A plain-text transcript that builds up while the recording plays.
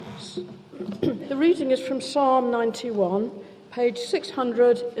The reading is from Psalm 91, page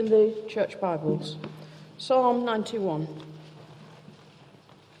 600 in the Church Bibles. Psalm 91,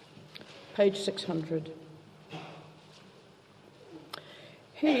 page 600.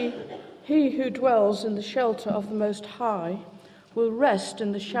 He who dwells in the shelter of the Most High will rest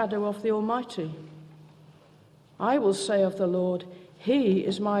in the shadow of the Almighty. I will say of the Lord, He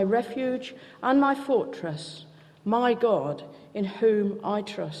is my refuge and my fortress, my God, in whom I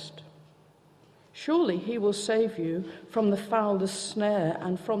trust. Surely he will save you from the foulest snare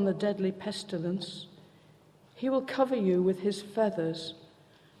and from the deadly pestilence. He will cover you with his feathers,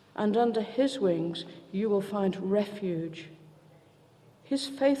 and under his wings you will find refuge. His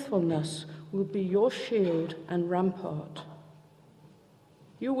faithfulness will be your shield and rampart.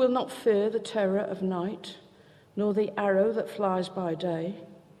 You will not fear the terror of night, nor the arrow that flies by day,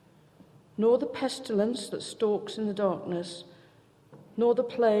 nor the pestilence that stalks in the darkness, nor the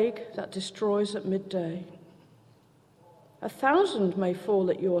plague that destroys at midday. 1,000 may fall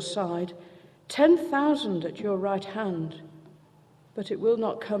at your side, 10,000 at your right hand, but it will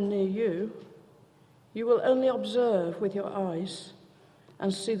not come near you. You will only observe with your eyes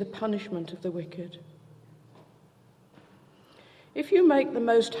and see the punishment of the wicked. If you make the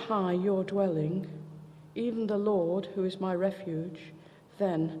Most High your dwelling, even the Lord, who is my refuge,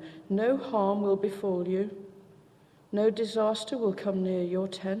 then no harm will befall you, no disaster will come near your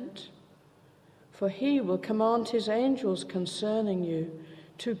tent, for he will command his angels concerning you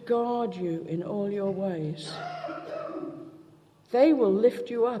to guard you in all your ways. They will lift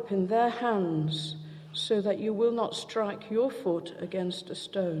you up in their hands so that you will not strike your foot against a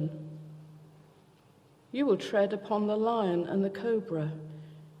stone. You will tread upon the lion and the cobra.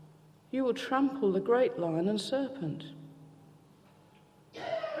 You will trample the great lion and serpent.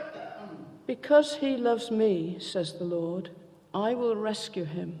 Because he loves me, says the Lord, I will rescue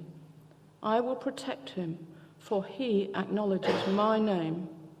him. I will protect him, for he acknowledges my name.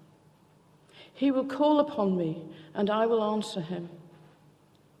 He will call upon me, and I will answer him.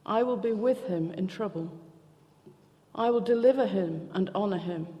 I will be with him in trouble. I will deliver him and honor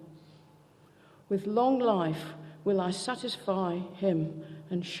him. With long life will I satisfy him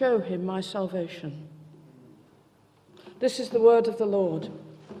and show him my salvation. This is the word of the Lord.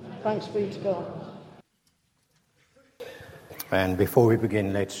 Thanks be to God. And before we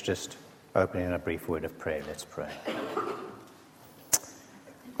begin, let's just open in a brief word of prayer. Let's pray.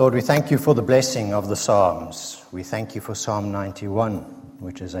 Lord, we thank you for the blessing of the Psalms. We thank you for Psalm 91,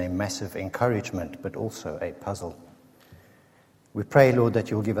 which is a massive encouragement, but also a puzzle. We pray, Lord,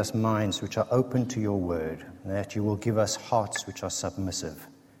 that you'll give us minds which are open to your word, and that you will give us hearts which are submissive.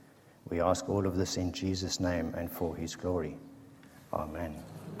 We ask all of this in Jesus' name and for his glory. Amen.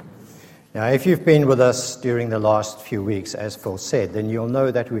 Now, if you've been with us during the last few weeks, as Phil said, then you'll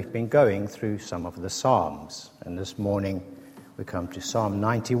know that we've been going through some of the Psalms. And this morning we come to Psalm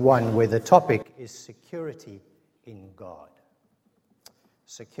 91, where the topic is security in God.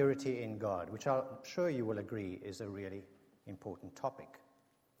 Security in God, which I'm sure you will agree is a really important topic.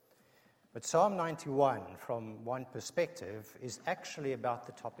 But Psalm 91, from one perspective, is actually about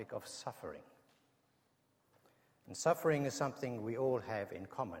the topic of suffering. And suffering is something we all have in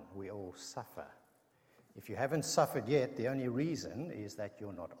common. We all suffer. If you haven't suffered yet, the only reason is that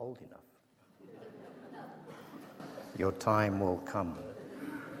you're not old enough. Your time will come.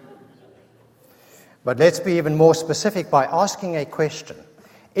 But let's be even more specific by asking a question.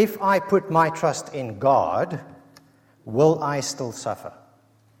 If I put my trust in God, will I still suffer?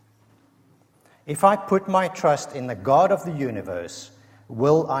 If I put my trust in the God of the universe,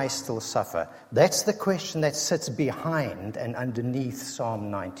 will I still suffer? That's the question that sits behind and underneath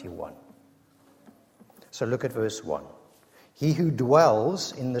Psalm 91. So look at verse 1. He who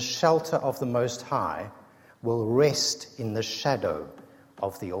dwells in the shelter of the Most High will rest in the shadow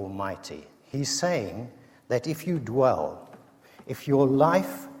of the Almighty. He's saying that if you dwell, if your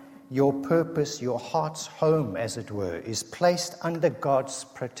life, your purpose, your heart's home, as it were, is placed under God's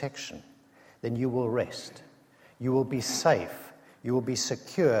protection, then you will rest. You will be safe. You will be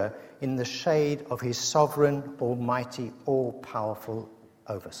secure in the shade of his sovereign, almighty, all-powerful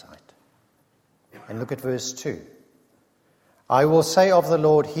oversight. And look at verse 2. I will say of the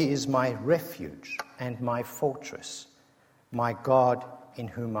Lord, he is my refuge and my fortress, my God in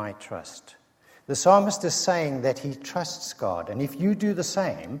whom I trust. The psalmist is saying that he trusts God, and if you do the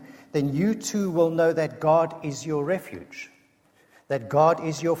same, then you too will know that God is your refuge, that God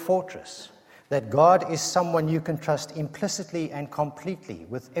is your fortress, that God is someone you can trust implicitly and completely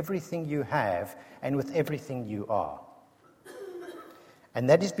with everything you have and with everything you are. And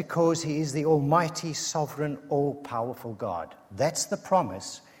that is because he is the almighty, sovereign, all-powerful God. That's the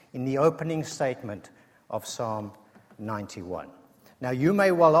promise in the opening statement of Psalm 91. Now, you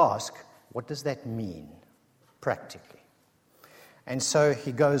may well ask, what does that mean practically? And so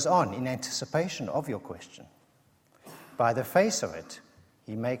he goes on in anticipation of your question. By the face of it,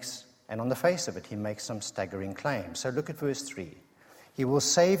 on the face of it, he makes some staggering claims. So look at verse 3. He will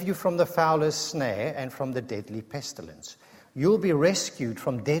save you from the fowler's snare and from the deadly pestilence. You'll be rescued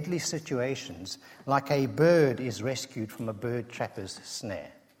from deadly situations like a bird is rescued from a bird trapper's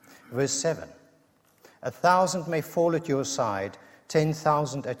snare. Verse 7. 1,000 may fall at your side,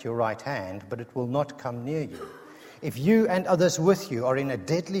 10,000 at your right hand, but it will not come near you. If you and others with you are in a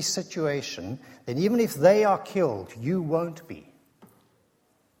deadly situation, then even if they are killed, you won't be.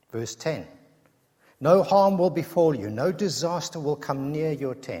 Verse 10. No harm will befall you, no disaster will come near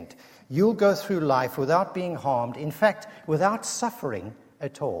your tent. You'll go through life without being harmed, in fact, without suffering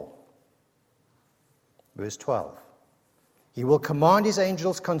at all. Verse 12. He will command his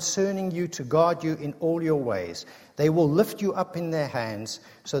angels concerning you to guard you in all your ways. They will lift you up in their hands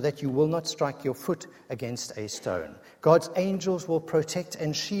so that you will not strike your foot against a stone. God's angels will protect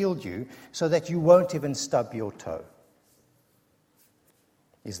and shield you so that you won't even stub your toe.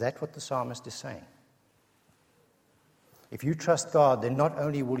 Is that what the psalmist is saying? If you trust God, then not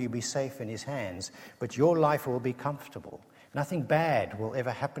only will you be safe in his hands, but your life will be comfortable. Nothing bad will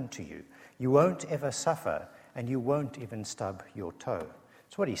ever happen to you. You won't ever suffer, and you won't even stub your toe.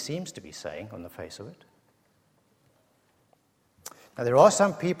 That's what he seems to be saying on the face of it. Now, there are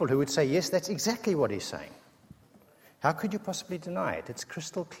some people who would say, yes, that's exactly what he's saying. How could you possibly deny it? It's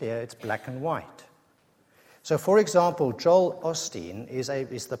crystal clear, it's black and white. So, for example, Joel Osteen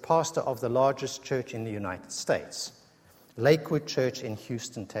is the pastor of the largest church in the United States, Lakewood Church in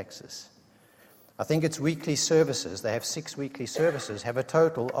Houston, Texas. I think its weekly services, they have 6 weekly services, have a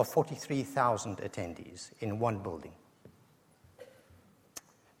total of 43,000 attendees in one building.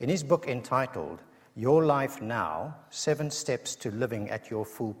 In his book entitled, Your Life Now, 7 Steps to Living at Your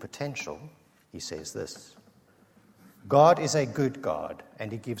Full Potential, he says this: God is a good God,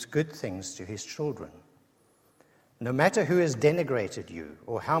 and he gives good things to his children. No matter who has denigrated you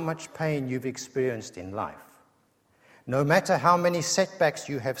or how much pain you've experienced in life, no matter how many setbacks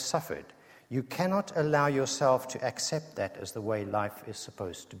you have suffered, you cannot allow yourself to accept that as the way life is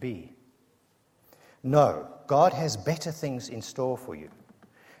supposed to be. No, God has better things in store for you.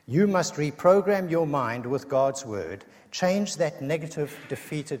 You must reprogram your mind with God's word, change that negative,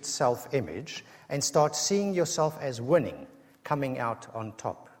 defeated self-image, and start seeing yourself as winning, coming out on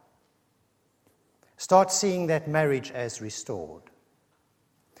top. Start seeing that marriage as restored.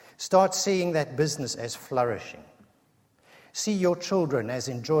 Start seeing that business as flourishing. See your children as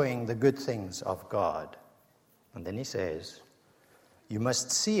enjoying the good things of God. And then he says, you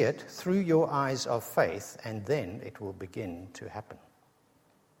must see it through your eyes of faith, and then it will begin to happen.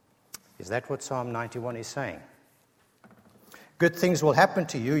 Is that what Psalm 91 is saying? Good things will happen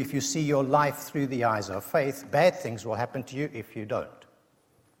to you if you see your life through the eyes of faith. Bad things will happen to you if you don't.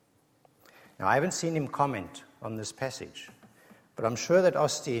 Now, I haven't seen him comment on this passage, but I'm sure that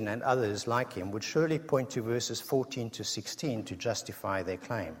Osteen and others like him would surely point to verses 14 to 16 to justify their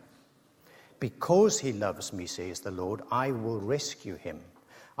claim. Because he loves me, says the Lord, I will rescue him.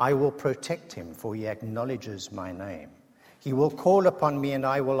 I will protect him, for he acknowledges my name. He will call upon me, and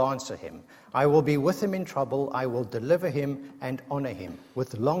I will answer him. I will be with him in trouble. I will deliver him and honor him.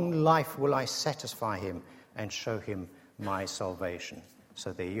 With long life will I satisfy him and show him my salvation.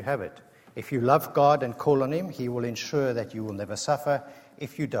 So there you have it. If you love God and call on him, he will ensure that you will never suffer.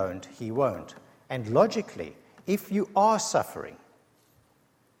 If you don't, he won't. And logically, if you are suffering,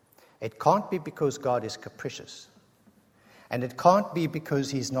 it can't be because God is capricious. And it can't be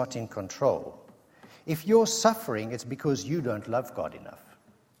because he's not in control. If you're suffering, it's because you don't love God enough.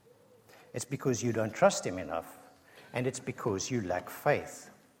 It's because you don't trust him enough. And it's because you lack faith.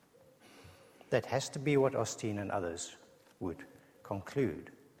 That has to be what Osteen and others would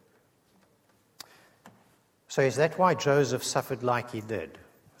conclude. So is that why Joseph suffered like he did,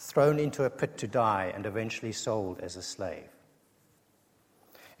 thrown into a pit to die and eventually sold as a slave?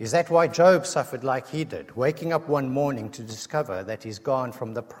 Is that why Job suffered like he did, waking up one morning to discover that he's gone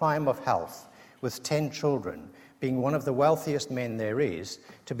from the prime of health with 10 children, being one of the wealthiest men there is,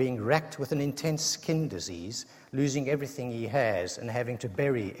 to being racked with an intense skin disease, losing everything he has and having to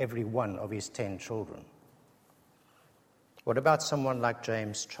bury every one of his 10 children? What about someone like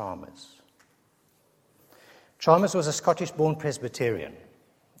James Chalmers? Chalmers was a Scottish-born Presbyterian,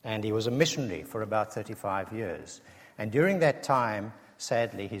 and he was a missionary for about 35 years. And during that time,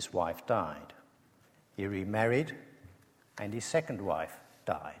 sadly, his wife died. He remarried, and his second wife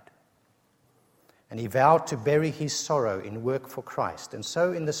died. and he vowed to bury his sorrow in work for Christ. And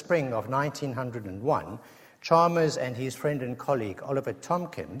so in the spring of 1901, Chalmers and his friend and colleague Oliver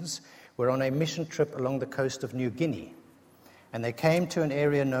Tompkins were on a mission trip along the coast of New Guinea, and they came to an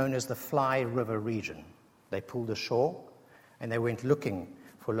area known as the Fly River region. They pulled ashore, and they went looking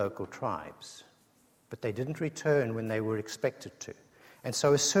for local tribes. But they didn't return when they were expected to, and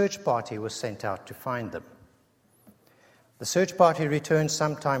so a search party was sent out to find them. The search party returned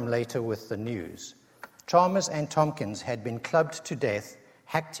sometime later with the news. Chalmers and Tompkins had been clubbed to death,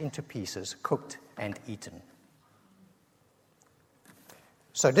 hacked into pieces, cooked and eaten.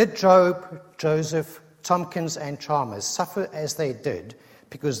 So did Job, Joseph, Tompkins and Chalmers suffer as they did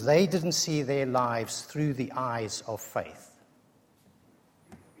because they didn't see their lives through the eyes of faith?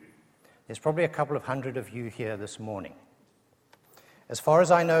 There's probably a couple of hundred of you here this morning. As far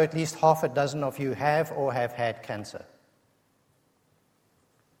as I know, at least half a dozen of you have or have had cancer.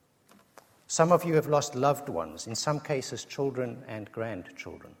 Some of you have lost loved ones, in some cases children and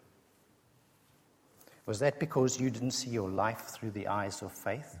grandchildren. Was that because you didn't see your life through the eyes of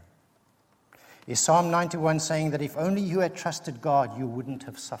faith? Is Psalm 91 saying that if only you had trusted God, you wouldn't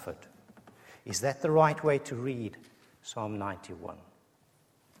have suffered? Is that the right way to read Psalm 91?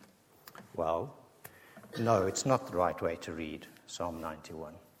 Well, no, it's not the right way to read Psalm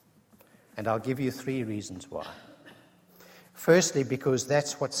 91. And I'll give you 3 reasons why. Firstly, because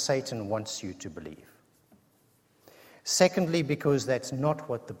that's what Satan wants you to believe. Secondly, because that's not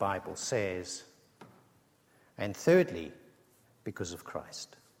what the Bible says. And thirdly, because of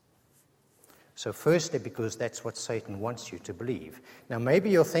Christ. So firstly, because that's what Satan wants you to believe. Now, maybe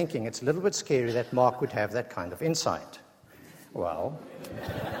you're thinking it's a little bit scary that Mark would have that kind of insight. Well,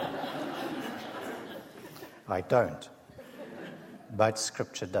 I don't. But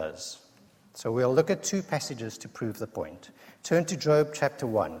Scripture does. So we'll look at 2 passages to prove the point. Turn to Job chapter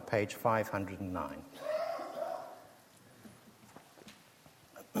 1, page 509.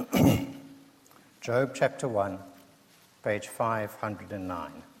 Job chapter 1, page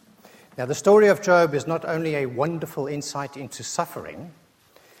 509. Now, the story of Job is not only a wonderful insight into suffering,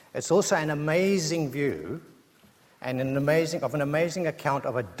 it's also an amazing view and an amazing account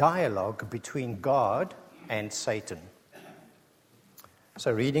of a dialogue between God and Satan.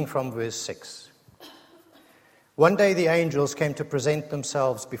 So reading from verse 6. One day the angels came to present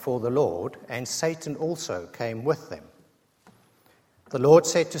themselves before the Lord, and Satan also came with them. The Lord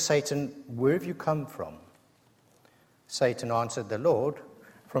said to Satan, "Where have you come from?" Satan answered the Lord,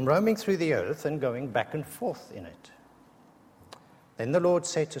 "From roaming through the earth and going back and forth in it." Then the Lord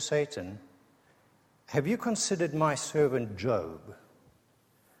said to Satan, "Have you considered my servant Job?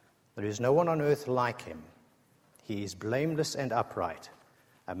 There is no one on earth like him. He is blameless and upright,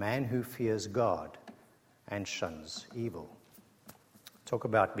 a man who fears God and shuns evil." Talk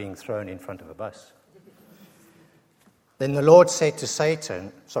about being thrown in front of a bus. Then the Lord said to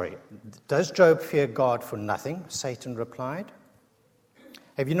Satan, "Does Job fear God for nothing?" Satan replied.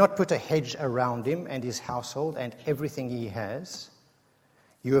 "Have you not put a hedge around him and his household and everything he has?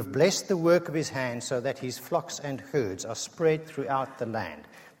 You have blessed the work of his hands so that his flocks and herds are spread throughout the land.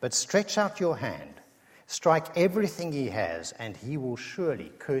 But stretch out your hand, strike everything he has, and he will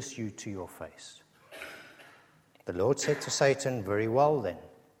surely curse you to your face." The Lord said to Satan, "Very well then.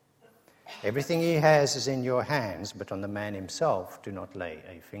 Everything he has is in your hands, but on the man himself do not lay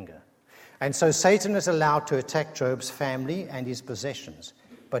a finger." And so Satan is allowed to attack Job's family and his possessions,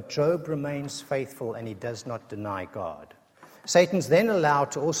 but Job remains faithful and he does not deny God. Satan's then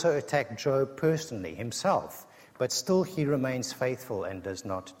allowed to also attack Job personally, himself, but still he remains faithful and does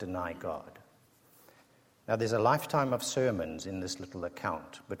not deny God. Now, there's a lifetime of sermons in this little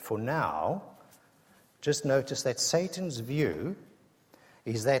account, but for now, just notice that Satan's view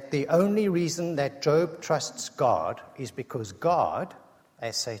is that the only reason that Job trusts God is because God,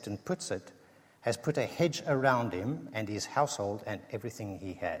 as Satan puts it, has put a hedge around him and his household and everything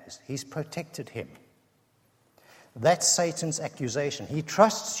he has. He's protected him. That's Satan's accusation. He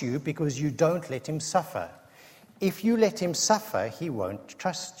trusts you because you don't let him suffer. If you let him suffer, he won't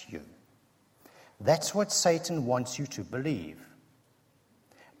trust you. That's what Satan wants you to believe.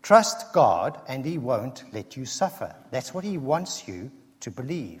 Trust God and he won't let you suffer. That's what he wants you to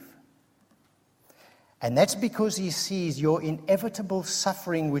believe. And that's because he sees your inevitable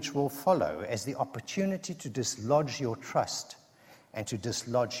suffering which will follow as the opportunity to dislodge your trust and to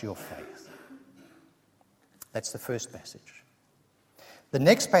dislodge your faith. That's the first passage. The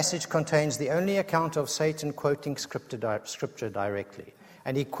next passage contains the only account of Satan quoting Scripture directly.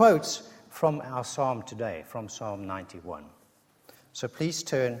 And he quotes from our psalm today, from Psalm 91. So please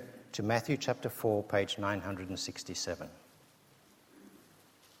turn to Matthew chapter 4, page 967.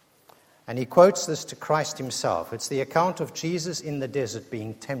 And he quotes this to Christ himself. It's the account of Jesus in the desert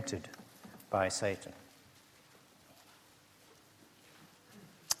being tempted by Satan.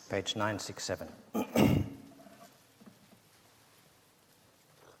 Page 967.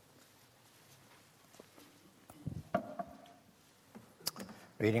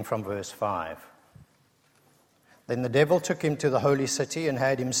 Reading from verse 5. Then the devil took him to the holy city and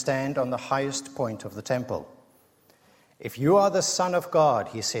had him stand on the highest point of the temple. If you are the Son of God,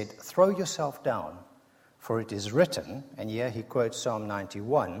 he said, throw yourself down, for it is written, and here he quotes Psalm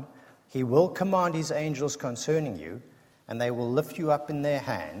 91, he will command his angels concerning you, and they will lift you up in their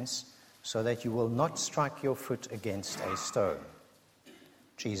hands, so that you will not strike your foot against a stone.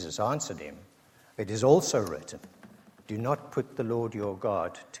 Jesus answered him, it is also written, do not put the Lord your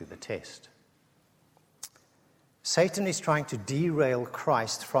God to the test. Satan is trying to derail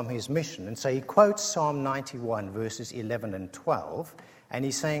Christ from his mission. And so he quotes Psalm 91, verses 11 and 12. And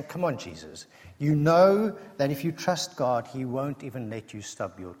he's saying, come on, Jesus. You know that if you trust God, he won't even let you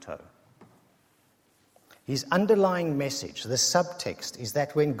stub your toe. His underlying message, the subtext, is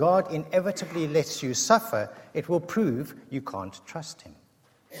that when God inevitably lets you suffer, it will prove you can't trust him.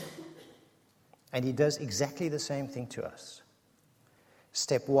 And he does exactly the same thing to us.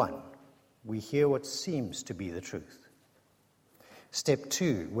 Step 1. We hear what seems to be the truth. Step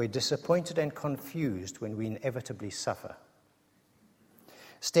 2, we're disappointed and confused when we inevitably suffer.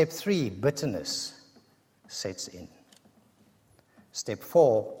 Step 3, bitterness sets in. Step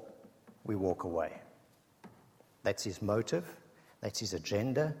 4, we walk away. That's his motive, that's his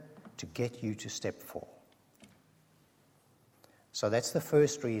agenda, to get you to step 4. So that's the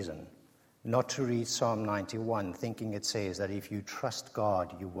first reason not to read Psalm 91 thinking it says that if you trust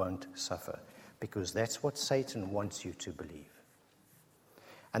God, you won't suffer, because that's what Satan wants you to believe.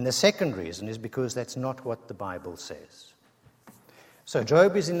 And the second reason is because that's not what the Bible says. So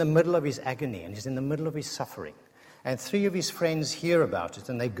Job is in the middle of his agony, and he's in the middle of his suffering, and 3 of his friends hear about it,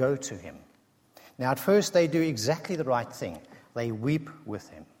 and they go to him. Now, at first, they do exactly the right thing. They weep with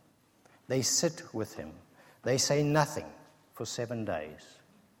him. They sit with him. They say nothing for 7 days.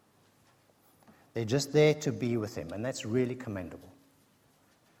 They're just there to be with him, and that's really commendable.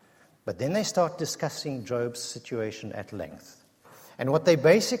 But then they start discussing Job's situation at length. And what they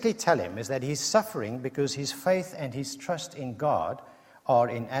basically tell him is that he's suffering because his faith and his trust in God are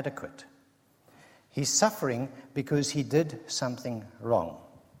inadequate. He's suffering because he did something wrong.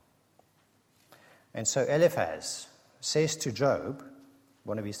 And so Eliphaz says to Job,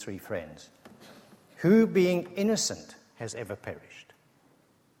 one of his 3 friends, who being innocent has ever perished?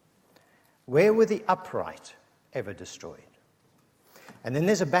 Where were the upright ever destroyed? And then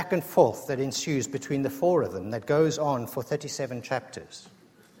there's a back and forth that ensues between the 4 of them that goes on for 37 chapters.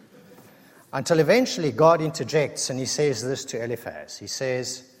 Until eventually God interjects and he says this to Eliphaz. He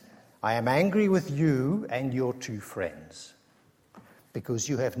says, I am angry with you and your 2 friends, because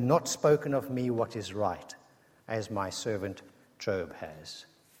you have not spoken of me what is right, as my servant Job has.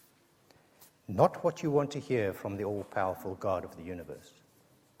 Not what you want to hear from the all-powerful God of the universe.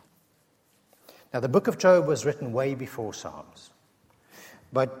 Now, the book of Job was written way before Psalms.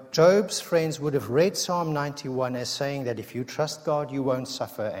 But Job's friends would have read Psalm 91 as saying that if you trust God, you won't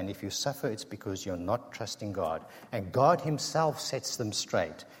suffer, and if you suffer, it's because you're not trusting God. And God himself sets them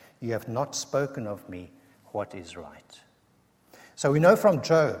straight. You have not spoken of me what is right. So we know from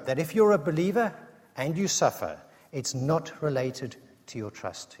Job that if you're a believer and you suffer, it's not related to your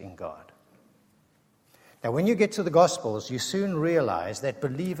trust in God. Now, when you get to the Gospels, you soon realize that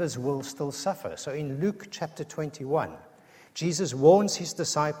believers will still suffer. So in Luke chapter 21, Jesus warns his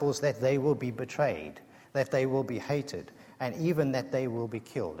disciples that they will be betrayed, that they will be hated, and even that they will be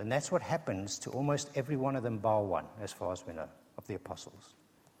killed. And that's what happens to almost every one of them bar one, as far as we know, of the apostles.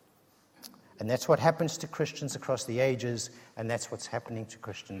 And that's what happens to Christians across the ages, and that's what's happening to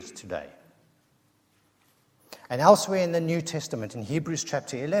Christians today. And elsewhere in the New Testament, in Hebrews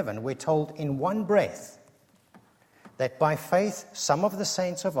chapter 11, we're told in one breath that by faith some of the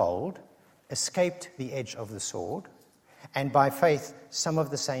saints of old escaped the edge of the sword, and by faith some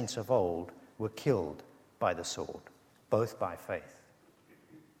of the saints of old were killed by the sword, both by faith.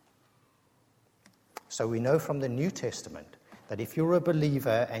 So we know from the New Testament that if you're a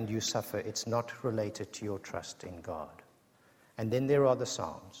believer and you suffer, it's not related to your trust in God. And then there are the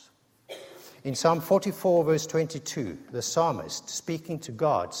Psalms. In Psalm 44, verse 22, the psalmist, speaking to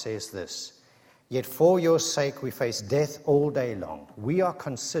God, says this, Yet for your sake we face death all day long. We are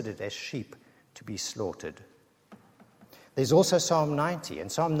considered as sheep to be slaughtered. There's also Psalm 90,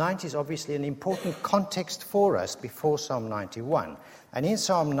 and Psalm 90 is obviously an important context for us before Psalm 91. And in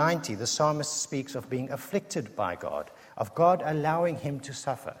Psalm 90, the psalmist speaks of being afflicted by God, of God allowing him to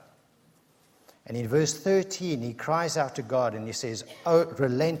suffer. And in verse 13, he cries out to God and he says, "Oh,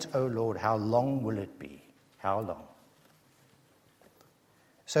 relent, O Lord, how long will it be? How long?"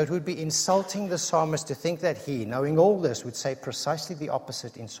 So it would be insulting the psalmist to think that he, knowing all this, would say precisely the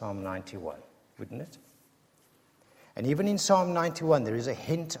opposite in Psalm 91, wouldn't it? And even in Psalm 91, there is a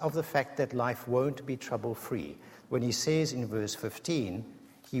hint of the fact that life won't be trouble-free. When he says in verse 15,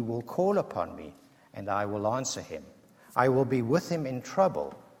 "He will call upon me, and I will answer him. I will be with him in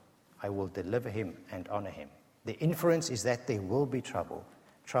trouble. I will deliver him and honor him." The inference is that there will be trouble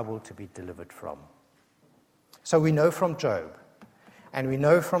to be delivered from. So we know from Job, and we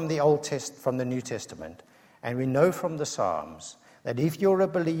know from the New Testament, and we know from the Psalms that if you're a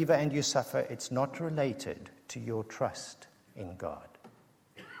believer and you suffer, it's not related to your trust in God.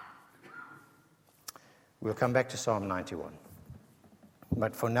 We'll come back to Psalm 91.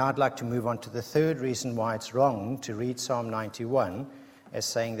 But for now, I'd like to move on to the third reason why it's wrong to read Psalm 91 as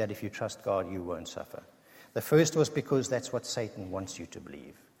saying that if you trust God, you won't suffer. The first was because that's what Satan wants you to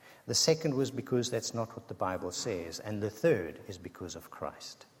believe. The second was because that's not what the Bible says. And the third is because of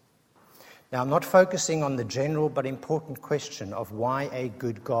Christ. Now, I'm not focusing on the general but important question of why a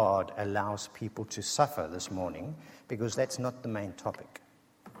good God allows people to suffer this morning, because that's not the main topic.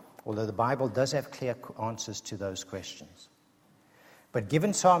 Although the Bible does have clear answers to those questions. But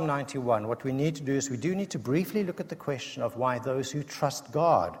given Psalm 91, what we need to do is we do need to briefly look at the question of why those who trust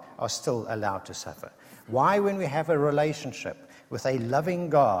God are still allowed to suffer. Why, when we have a relationship with a loving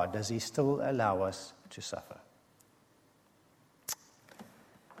God, does he still allow us to suffer?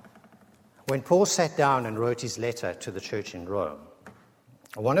 When Paul sat down and wrote his letter to the church in Rome,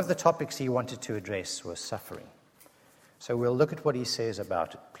 one of the topics he wanted to address was suffering. So we'll look at what he says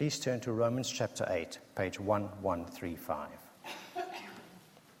about it. Please turn to Romans chapter 8, page 1135.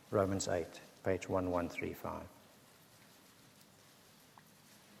 Romans 8, page 1135.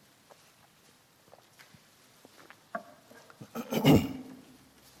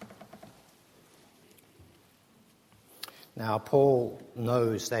 Now, Paul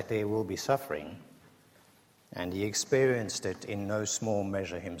knows that there will be suffering, and he experienced it in no small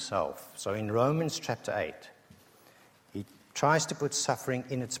measure himself. So in Romans chapter 8, he tries to put suffering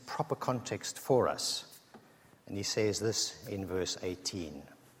in its proper context for us. And he says this in verse 18.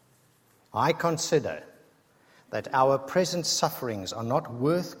 "I consider that our present sufferings are not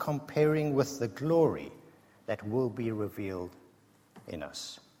worth comparing with the glory that will be revealed in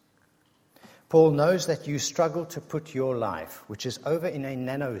us." Paul knows that you struggle to put your life, which is over in a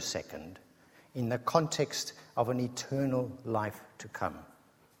nanosecond, in the context of an eternal life to come.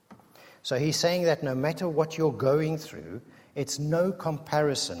 So he's saying that no matter what you're going through, it's no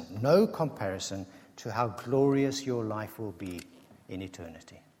comparison to how glorious your life will be in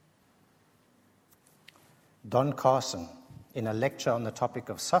eternity. Don Carson, in a lecture on the topic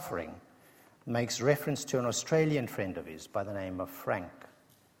of suffering, makes reference to an Australian friend of his by the name of Frank.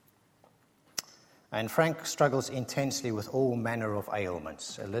 And Frank struggles intensely with all manner of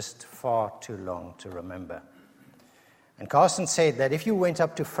ailments, a list far too long to remember. And Carson said that if you went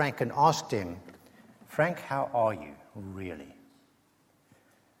up to Frank and asked him, "Frank, how are you, really?"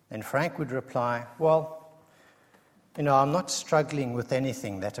 then Frank would reply, "Well, I'm not struggling with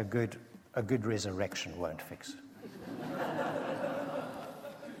anything that a good resurrection won't fix."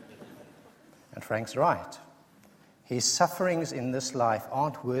 And Frank's right. His sufferings in this life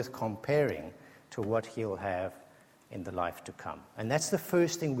aren't worth comparing to what he'll have in the life to come. And that's the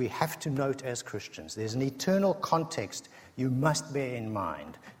first thing we have to note as Christians. There's an eternal context you must bear in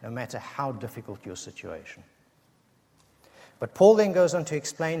mind, no matter how difficult your situation. But Paul then goes on to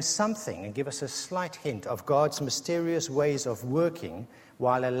explain something and give us a slight hint of God's mysterious ways of working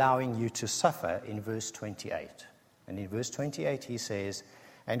while allowing you to suffer in verse 28. And in verse 28 he says,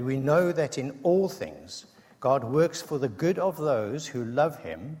 "And we know that in all things God works for the good of those who love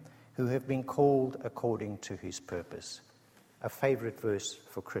him, who have been called according to his purpose." A favorite verse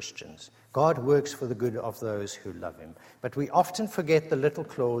for Christians. God works for the good of those who love him. But we often forget the little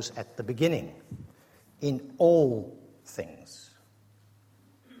clause at the beginning. In all things.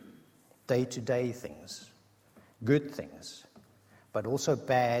 Day-to-day things. Good things. But also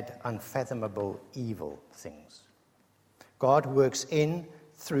bad, unfathomable, evil things. God works in,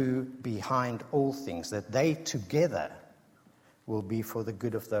 through, behind all things, that they together will be for the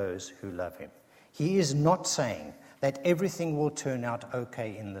good of those who love him. He is not saying that everything will turn out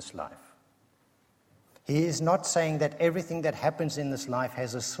okay in this life. He is not saying that everything that happens in this life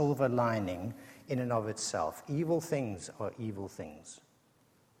has a silver lining in and of itself. Evil things are evil things.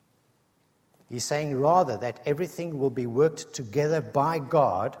 He's saying rather that everything will be worked together by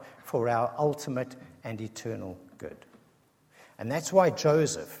God for our ultimate and eternal good. And that's why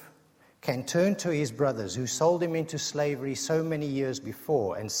Joseph can turn to his brothers who sold him into slavery so many years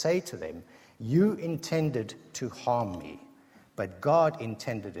before and say to them, "You intended to harm me, but God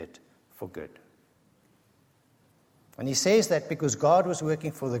intended it for good." And he says that because God was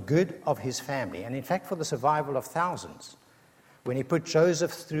working for the good of his family, and in fact for the survival of thousands, when he put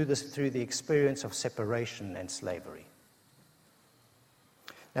Joseph through the experience of separation and slavery.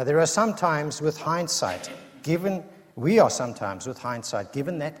 Now there are sometimes with hindsight, given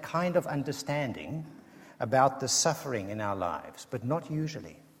that kind of understanding about the suffering in our lives, but not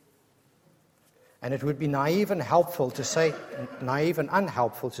usually. And it would be naive and unhelpful to say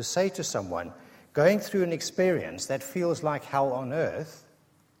to someone going through an experience that feels like hell on earth,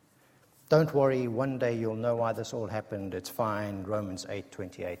 "Don't worry, one day you'll know why this all happened, it's fine, Romans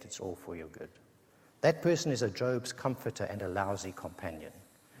 8:28, it's all for your good." That person is a Job's comforter and a lousy companion.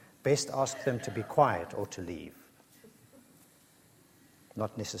 Best ask them to be quiet or to leave.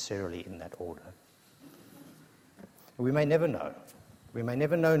 Not necessarily in that order. We may never know. We may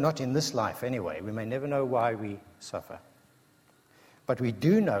never know, not in this life anyway. We may never know why we suffer. But we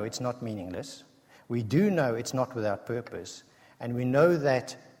do know it's not meaningless. We do know it's not without purpose. And we know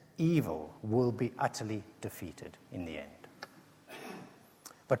that evil will be utterly defeated in the end.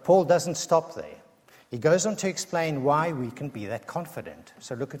 But Paul doesn't stop there. He goes on to explain why we can be that confident.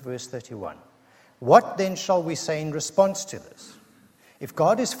 So look at verse 31. "What then shall we say in response to this? If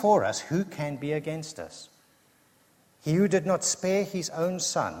God is for us, who can be against us? He who did not spare his own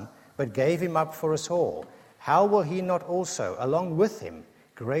son, but gave him up for us all, how will he not also, along with him,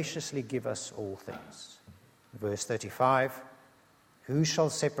 graciously give us all things?" Verse 35, "Who shall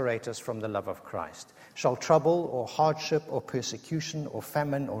separate us from the love of Christ? Shall trouble or hardship or persecution or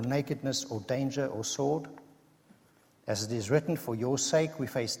famine or nakedness or danger or sword? As it is written, for your sake we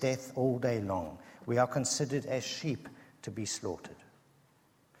face death all day long. We are considered as sheep to be slaughtered.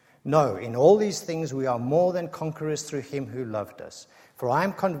 No, in all these things we are more than conquerors through him who loved us. For I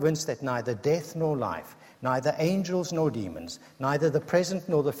am convinced that neither death nor life, neither angels nor demons, neither the present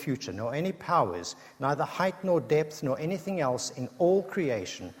nor the future, nor any powers, neither height nor depth, nor anything else in all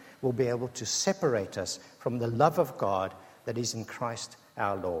creation will be able to separate us from the love of God that is in Christ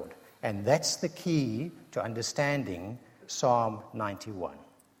our Lord." And that's the key to understanding Psalm 91.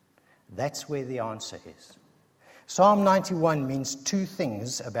 That's where the answer is. Psalm 91 means two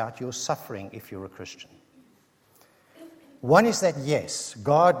things about your suffering if you're a Christian. One is that, yes,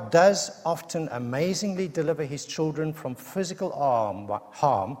 God does often amazingly deliver his children from physical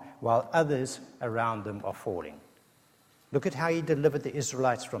harm while others around them are falling. Look at how he delivered the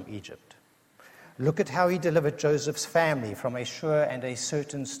Israelites from Egypt. Look at how he delivered Joseph's family from a sure and a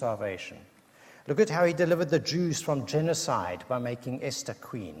certain starvation. Look at how he delivered the Jews from genocide by making Esther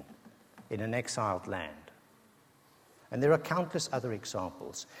queen in an exiled land. And there are countless other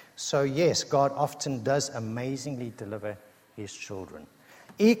examples. So yes, God often does amazingly deliver his children.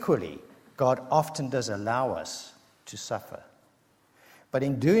 Equally, God often does allow us to suffer. But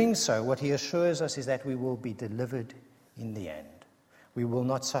in doing so, what he assures us is that we will be delivered in the end. We will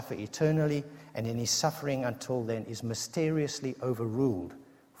not suffer eternally, and any suffering until then is mysteriously overruled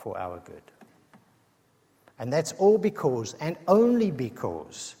for our good. And that's all because, and only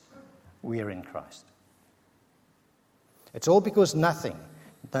because, we are in Christ. It's all because nothing,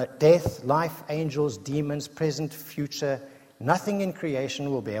 death, life, angels, demons, present, future, nothing in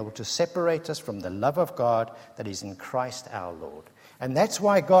creation will be able to separate us from the love of God that is in Christ our Lord. And that's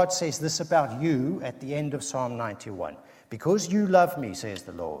why God says this about you at the end of Psalm 91. "Because you love me, says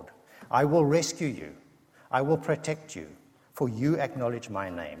the Lord, I will rescue you. I will protect you, for you acknowledge my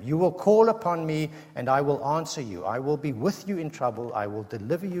name. You will call upon me, and I will answer you. I will be with you in trouble. I will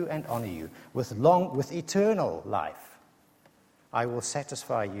deliver you and honor you with eternal life. I will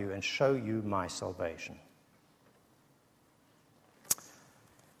satisfy you and show you my salvation."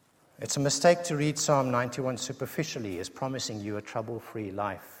 It's a mistake to read Psalm 91 superficially as promising you a trouble-free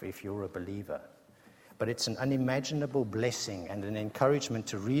life if you're a believer. But it's an unimaginable blessing and an encouragement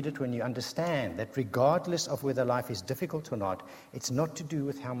to read it when you understand that regardless of whether life is difficult or not, it's not to do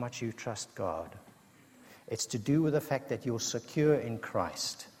with how much you trust God. It's to do with the fact that you're secure in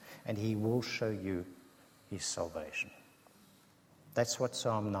Christ and he will show you his salvation. That's what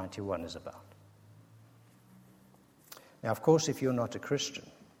Psalm 91 is about. Now, of course, if you're not a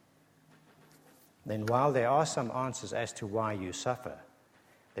Christian, then while there are some answers as to why you suffer,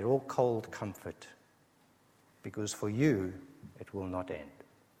 they're all cold comfort, because for you, it will not end.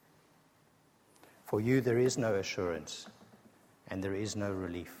 For you, there is no assurance, and there is no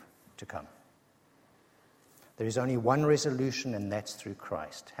relief to come. There is only one resolution, and that's through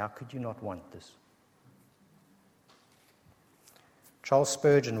Christ. How could you not want this? Charles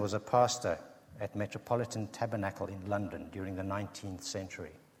Spurgeon was a pastor at Metropolitan Tabernacle in London during the 19th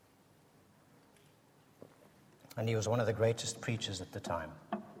century. And he was one of the greatest preachers at the time.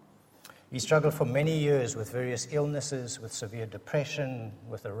 He struggled for many years with various illnesses, with severe depression,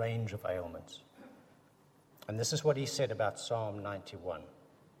 with a range of ailments. And this is what he said about Psalm 91.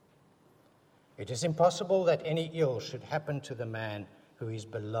 It is impossible that any ill should happen to the man who is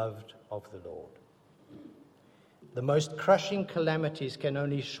beloved of the Lord. The most crushing calamities can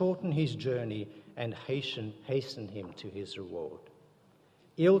only shorten his journey and hasten him to his reward.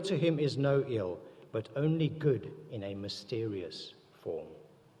 Ill to him is no ill, but only good in a mysterious form.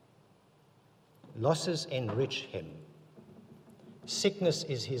 Losses enrich him. Sickness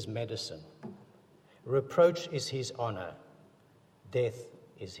is his medicine. Reproach is his honor. Death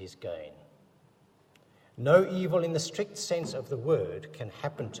is his gain. No evil in the strict sense of the word can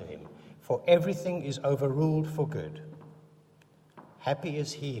happen to him, for everything is overruled for good. Happy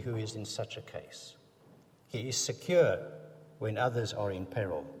is he who is in such a case. He is secure when others are in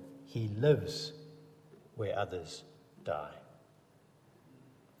peril. He lives where others die.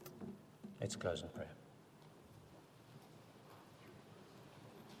 Let's close in prayer.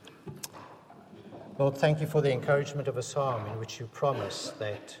 Lord, thank you for the encouragement of a psalm in which you promise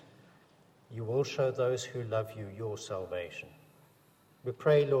that you will show those who love you your salvation. We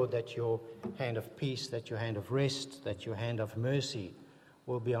pray, Lord, that your hand of peace, that your hand of rest, that your hand of mercy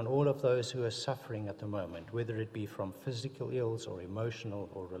will be on all of those who are suffering at the moment, whether it be from physical ills or emotional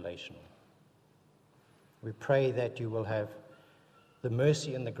or relational. We pray that you will have the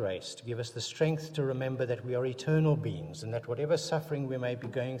mercy and the grace to give us the strength to remember that we are eternal beings and that whatever suffering we may be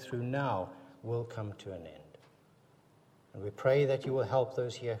going through now will come to an end. And we pray that you will help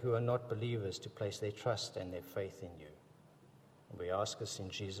those here who are not believers to place their trust and their faith in you. And we ask this in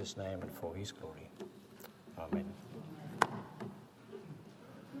Jesus' name and for his glory. Amen.